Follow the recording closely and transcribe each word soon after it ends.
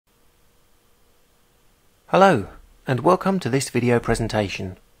Hello, and welcome to this video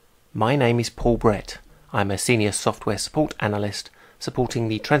presentation. My name is Paul Brett. I'm a Senior Software Support Analyst supporting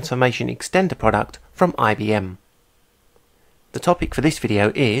the Transformation Extender product from IBM. The topic for this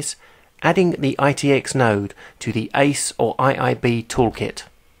video is adding the ITX Node to the ACE or IIB Toolkit.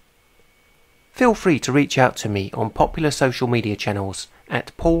 Feel free to reach out to me on popular social media channels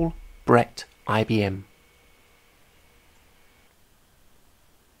at Paul Brett IBM.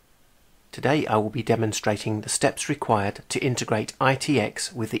 Today I will be demonstrating the steps required to integrate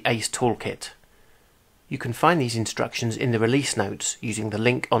ITX with the ACE Toolkit. You can find these instructions in the release notes using the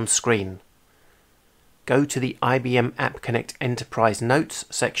link on screen. Go to the IBM App Connect Enterprise Notes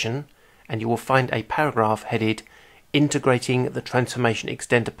section and you will find a paragraph headed Integrating the Transformation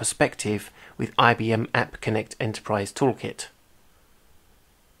Extender Perspective with IBM App Connect Enterprise Toolkit.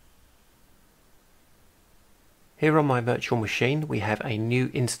 Here on my virtual machine we have a new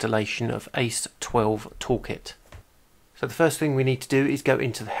installation of ACE 12 Toolkit. So the first thing we need to do is go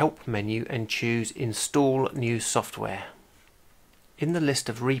into the Help menu and choose Install New Software. In the list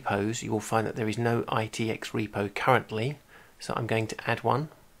of repos you will find that there is no ITX repo currently, so I'm going to add one.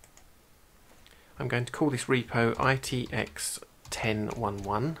 I'm going to call this repo ITX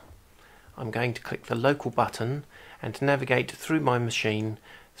 1011. I'm going to click the local button and navigate through my machine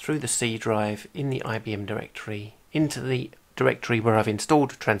through the C drive in the IBM directory into the directory where I've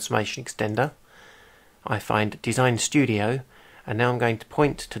installed Transformation Extender. I find Design Studio and now I'm going to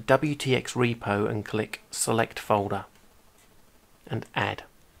point to WTX repo and click Select Folder and Add.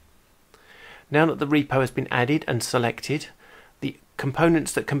 Now that the repo has been added and selected, the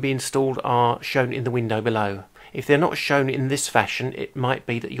components that can be installed are shown in the window below. If they're not shown in this fashion, it might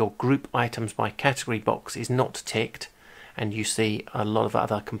be that your Group Items by Category box is not ticked and you see a lot of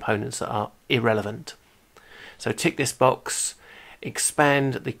other components that are irrelevant. So tick this box,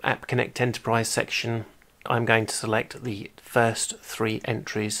 expand the App Connect Enterprise section. I'm going to select the first three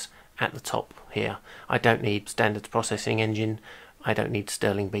entries at the top here. I don't need Standards Processing Engine, I don't need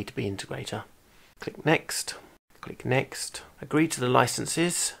Sterling B2B Integrator. Click Next, agree to the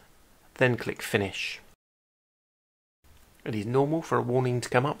licenses, then click Finish. It is normal for a warning to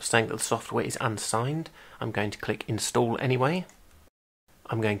come up saying that the software is unsigned. I'm going to click Install anyway.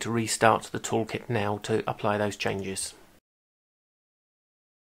 I'm going to restart the toolkit now to apply those changes.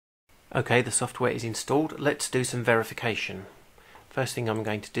 Okay, the software is installed. Let's do some verification. First thing I'm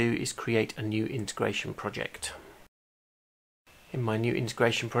going to do is create a new integration project. In my new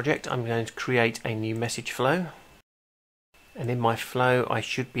integration project I'm going to create a new message flow. And in my flow I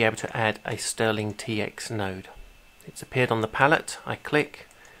should be able to add a Sterling TX node. It's appeared on the palette, I click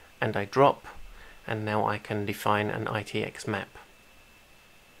and I drop, and now I can define an ITX map.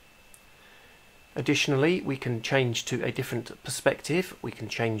 Additionally, we can change to a different perspective. We can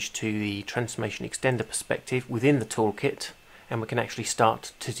change to the Transformation Extender perspective within the toolkit, and we can actually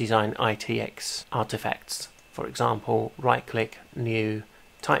start to design ITX artifacts. For example, right click, New,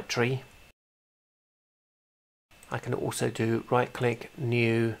 Type Tree. I can also do right click,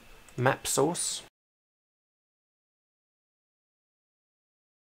 New, Map Source.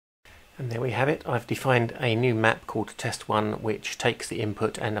 And there we have it. I've defined a new map called Test1 which takes the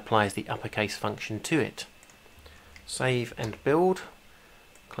input and applies the uppercase function to it. Save and build.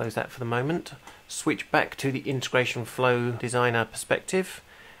 Close that for the moment. Switch back to the Integration Flow Designer perspective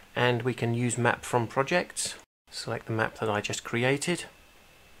and we can use Map from Project. Select the map that I just created.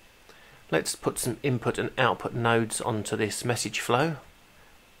 Let's put some input and output nodes onto this message flow.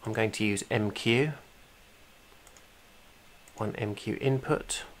 I'm going to use MQ. One MQ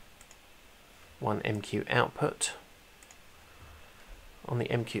input. One MQ output. On the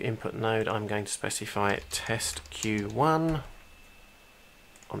MQ input node I'm going to specify test Q1.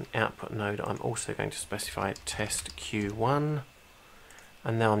 On the output node I'm also going to specify test Q1,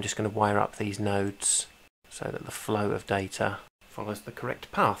 and now I'm just going to wire up these nodes so that the flow of data follows the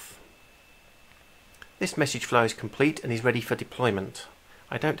correct path. This message flow is complete and is ready for deployment.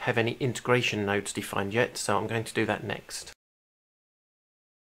 I don't have any integration nodes defined yet, so I'm going to do that next.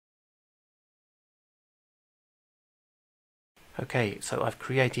 Okay, so I've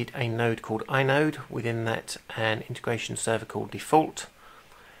created a node called inode, within that an integration server called default,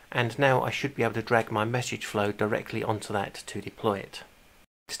 and now I should be able to drag my message flow directly onto that to deploy it.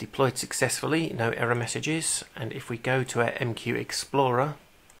 It's deployed successfully, no error messages, and if we go to our MQ Explorer,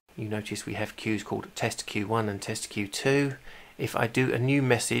 you notice we have queues called test Q1 and test Q2. If I do a new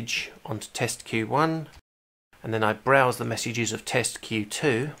message onto test Q1, and then I browse the messages of test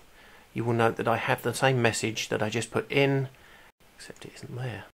Q2, you will note that I have the same message that I just put in, except it isn't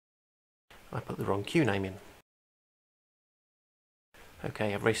there. I put the wrong queue name in.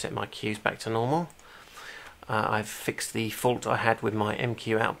 Okay, I've reset my queues back to normal. I've fixed the fault I had with my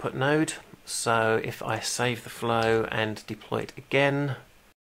MQ output node. So if I save the flow and deploy it again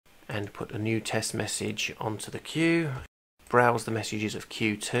and put a new test message onto the queue, browse the messages of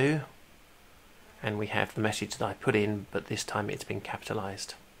Q2, and we have the message that I put in, but this time it's been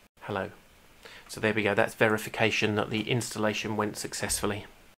capitalized. Hello. So there we go, that's verification that the installation went successfully.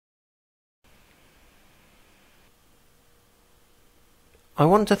 I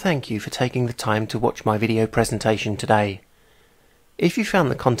want to thank you for taking the time to watch my video presentation today. If you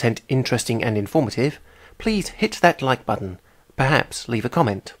found the content interesting and informative, please hit that like button, perhaps leave a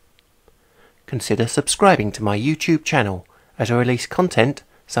comment. Consider subscribing to my YouTube channel as I release content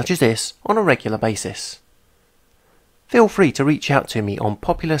such as this on a regular basis. Feel free to reach out to me on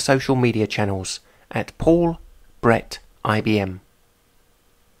popular social media channels at Paul Brett IBM.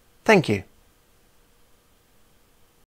 Thank you.